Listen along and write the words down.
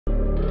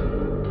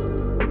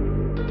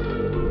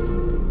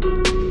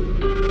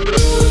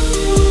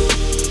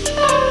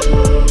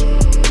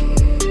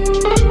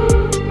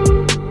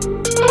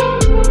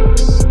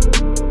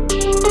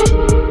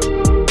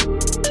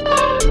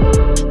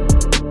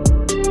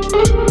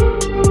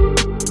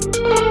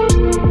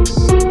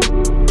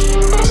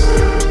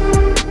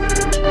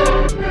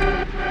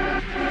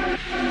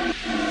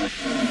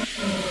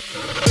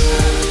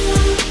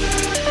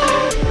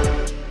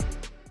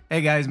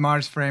Hey guys,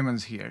 Mars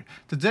Freemans here.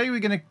 Today we're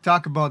gonna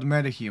talk about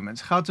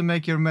metahumans, how to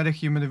make your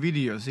metahuman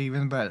videos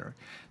even better.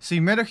 See,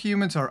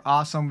 metahumans are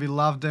awesome, we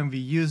love them, we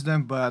use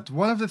them, but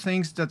one of the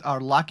things that are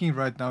lacking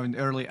right now in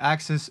early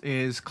access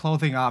is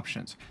clothing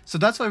options. So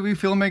that's why we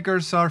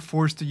filmmakers are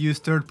forced to use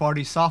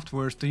third-party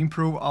softwares to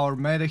improve our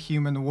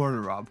metahuman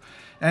wardrobe.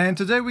 And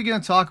today we're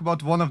gonna talk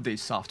about one of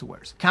these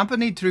softwares.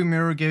 Company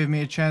triMirror gave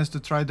me a chance to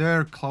try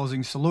their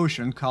clothing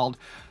solution called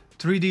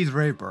 3D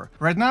Draper.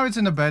 Right now it's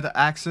in a beta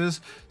access,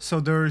 so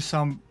there are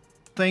some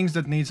things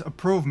that needs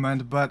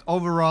improvement, but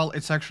overall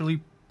it's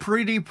actually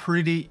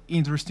pretty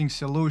interesting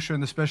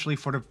solution, especially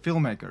for the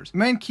filmmakers.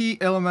 Main key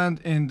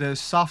element in this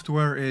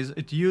software is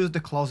it uses the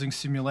clothing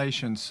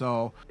simulation.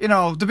 So, you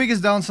know, the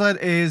biggest downside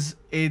is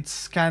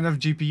it's kind of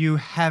GPU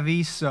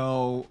heavy,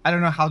 so I don't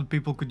know how the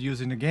people could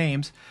use it in the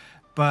games,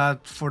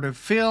 but for the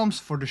films,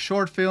 for the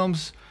short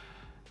films,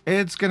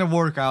 it's gonna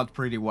work out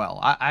pretty well.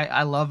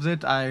 I loved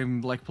it.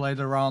 I'm like played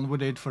around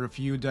with it for a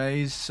few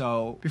days.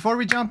 So before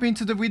we jump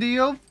into the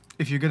video,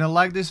 if you're gonna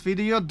like this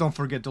video, don't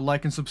forget to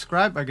like and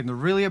subscribe. I'm gonna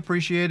really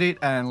appreciate it,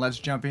 and let's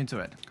jump into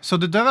it. So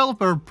the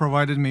developer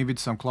provided me with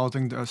some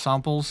clothing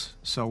samples,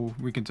 so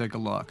we can take a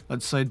look.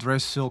 Let's say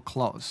dress silk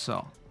clothes.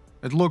 So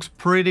it looks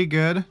pretty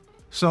good.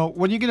 So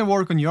when you're gonna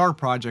work on your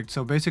project,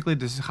 so basically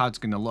this is how it's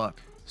gonna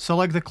look.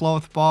 Select the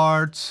cloth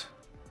parts,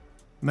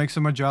 make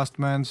some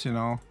adjustments, you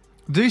know.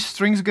 This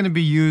string is going to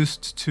be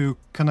used to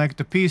connect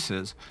the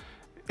pieces.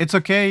 It's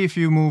okay if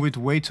you move it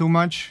way too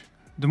much.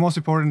 The most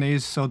important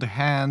is so the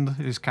hand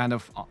is kind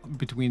of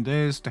between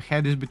this, the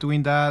head is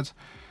between that,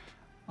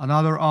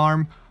 another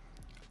arm,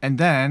 and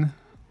then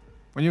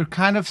when you're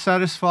kind of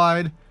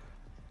satisfied,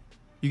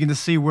 you're going to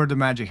see where the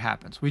magic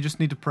happens. We just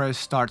need to press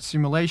start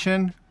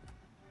simulation,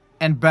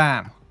 and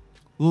bam!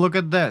 Look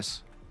at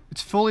this.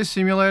 It's fully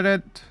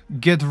simulated.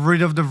 Get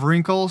rid of the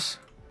wrinkles.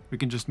 We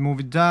can just move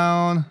it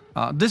down.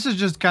 This is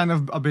just kind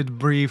of a bit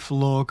brief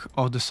look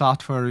of the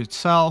software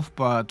itself,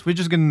 but we're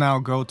just gonna now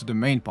go to the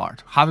main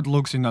part, how it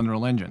looks in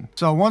Unreal Engine.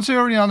 So once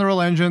you're in Unreal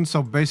Engine,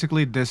 so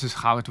basically this is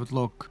how it would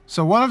look.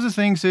 So one of the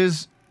things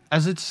is,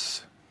 as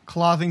it's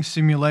clothing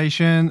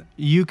simulation,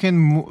 you can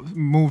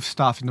move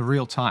stuff in the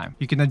real time.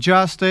 You can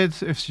adjust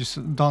it if you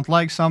don't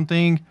like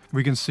something.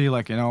 We can see,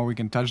 like, you know, we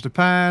can touch the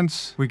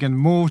pants, we can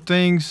move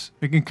things,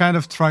 we can kind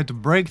of try to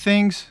break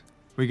things.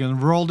 We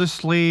can roll the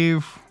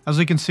sleeve. As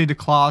you can see, the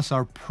cloths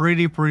are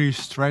pretty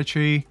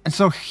stretchy. And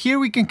so here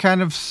we can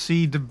kind of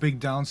see the big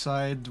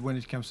downside when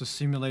it comes to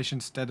simulation,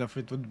 instead of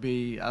it would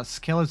be a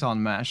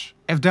skeleton mesh.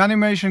 If the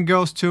animation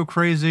goes too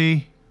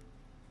crazy,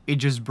 it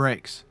just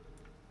breaks.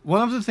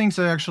 One of the things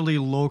I actually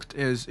looked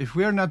is if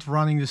we are not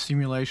running the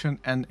simulation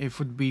and if it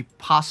would be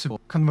possible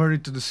convert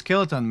it to the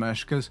skeleton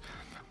mesh, because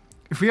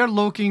if we are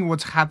looking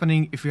what's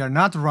happening if we are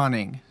not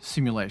running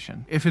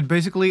simulation, if it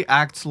basically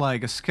acts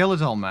like a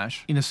skeletal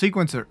mesh in a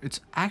sequencer, it's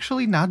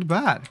actually not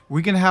bad.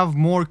 We can have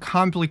more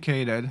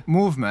complicated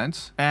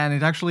movements and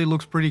it actually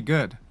looks pretty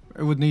good.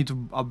 It would need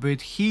a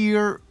bit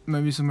here,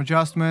 maybe some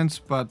adjustments,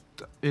 but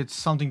it's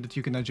something that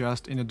you can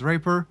adjust in a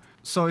Draper.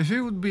 So if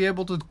you would be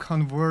able to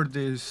convert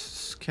this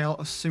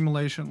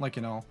simulation, like,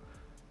 you know,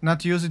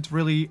 not use it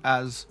really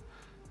as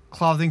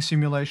clothing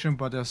simulation,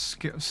 but as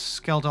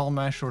skeletal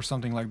mesh or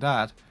something like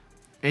that,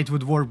 it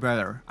would work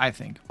better, I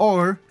think.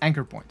 Or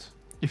anchor points.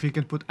 If you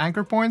could put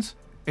anchor points,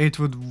 it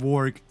would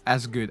work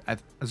as good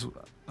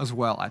as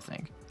well, I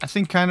think. I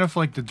think kind of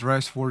like the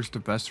dress works the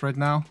best right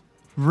now.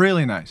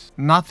 Really nice.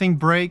 Nothing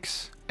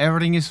breaks.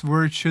 Everything is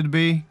where it should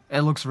be.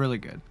 It looks really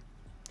good.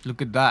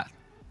 Look at that.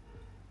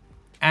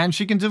 And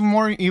she can do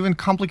more even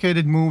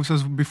complicated moves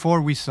as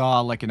before we saw,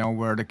 like, you know,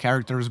 where the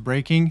character is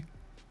breaking.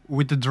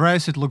 With the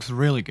dress, it looks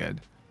really good.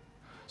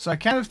 So I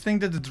kind of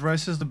think that the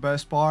dress is the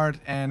best part,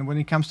 and when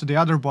it comes to the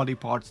other body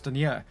parts, then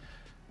yeah.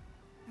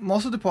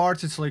 Most of the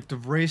parts, it's like the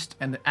wrist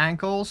and the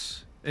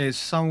ankles is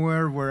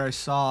somewhere where I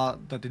saw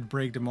that it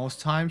break the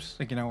most times.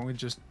 Like, you know, it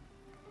just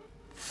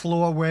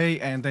flew away,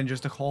 and then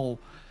just the whole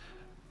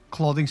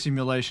clothing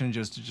simulation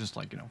just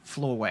like, you know,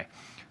 flew away.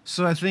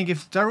 So I think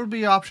if there would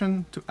be an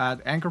option to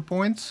add anchor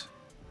points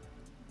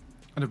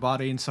on the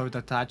body and so it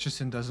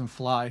attaches and doesn't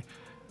fly,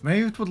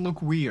 maybe it would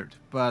look weird,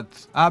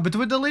 but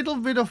with a little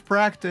bit of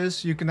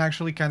practice, you can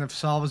actually kind of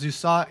solve, as you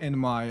saw in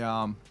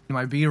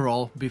my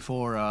B-roll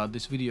before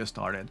this video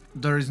started.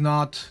 There is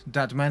not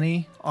that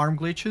many arm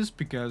glitches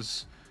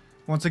because,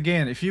 once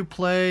again, if you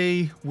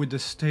play with the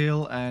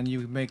still and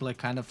you make like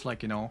kind of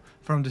like, you know,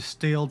 from the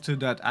still to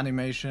that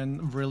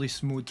animation, really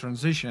smooth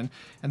transition,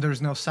 and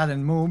there's no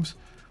sudden moves,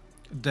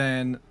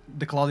 then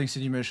the clothing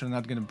simulation is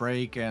not gonna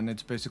break, and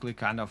it's basically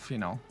kind of, you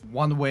know,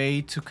 one way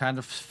to kind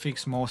of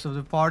fix most of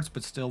the parts.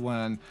 But still,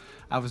 when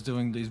I was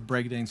doing these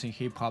breakdancing,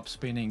 hip-hop,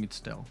 spinning, it's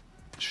still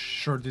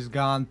shirt is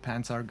gone,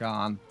 pants are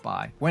gone,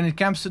 bye. When it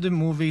comes to the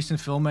movies and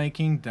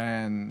filmmaking,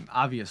 then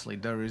obviously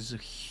there is a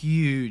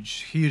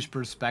huge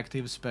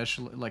perspective,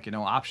 especially, like, you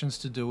know, options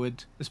to do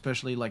it,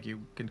 especially like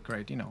you can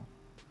create, you know,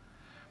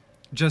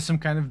 just some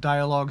kind of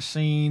dialogue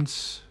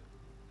scenes,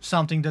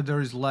 something that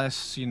there is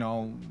less, you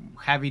know,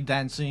 heavy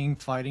dancing,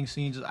 fighting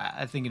scenes.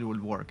 I think it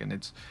would work,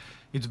 and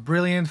It's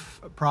brilliant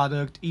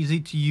product, easy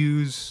to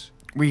use.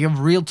 We have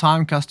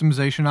real-time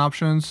customization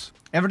options.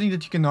 Everything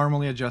that you can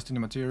normally adjust in the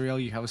material,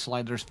 you have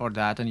sliders for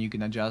that, and you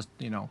can adjust,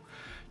 you know,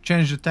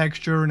 change the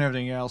texture and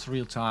everything else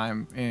real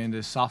time in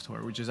this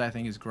software, which I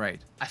think is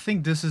great. I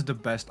think this is the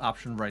best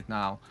option right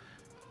now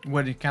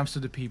when it comes to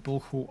the people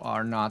who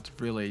are not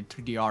really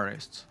 3D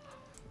artists,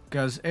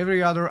 because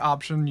every other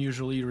option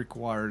usually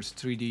requires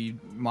 3D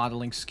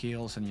modeling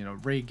skills and, you know,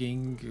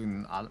 rigging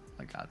and other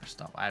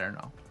stuff. I don't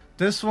know.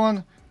 This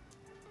one,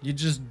 you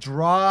just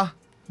draw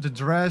the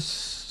dress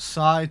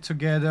side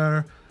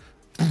together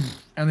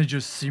and it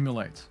just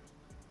simulates.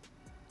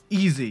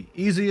 Easy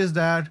as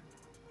that.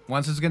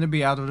 Once it's gonna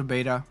be out of the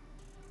beta,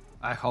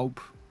 I hope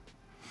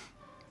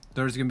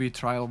there's gonna be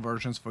trial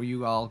versions for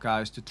you all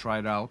guys to try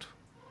it out.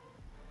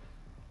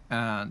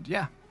 And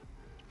yeah,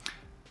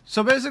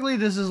 so basically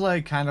this is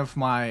like kind of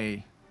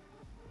my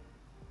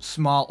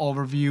small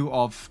overview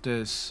of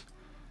this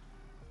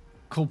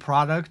cool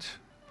product,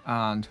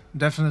 and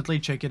definitely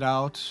check it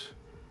out.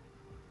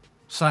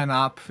 Sign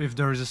up if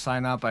there is a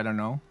sign up, I don't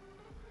know.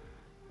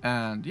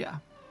 And yeah,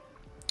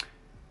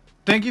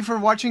 thank you for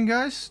watching,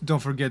 guys. Don't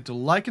forget to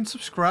like and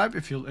subscribe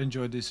if you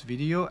enjoyed this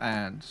video,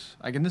 and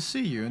I'm gonna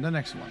see you in the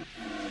next one.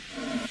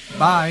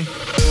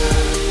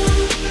 Bye.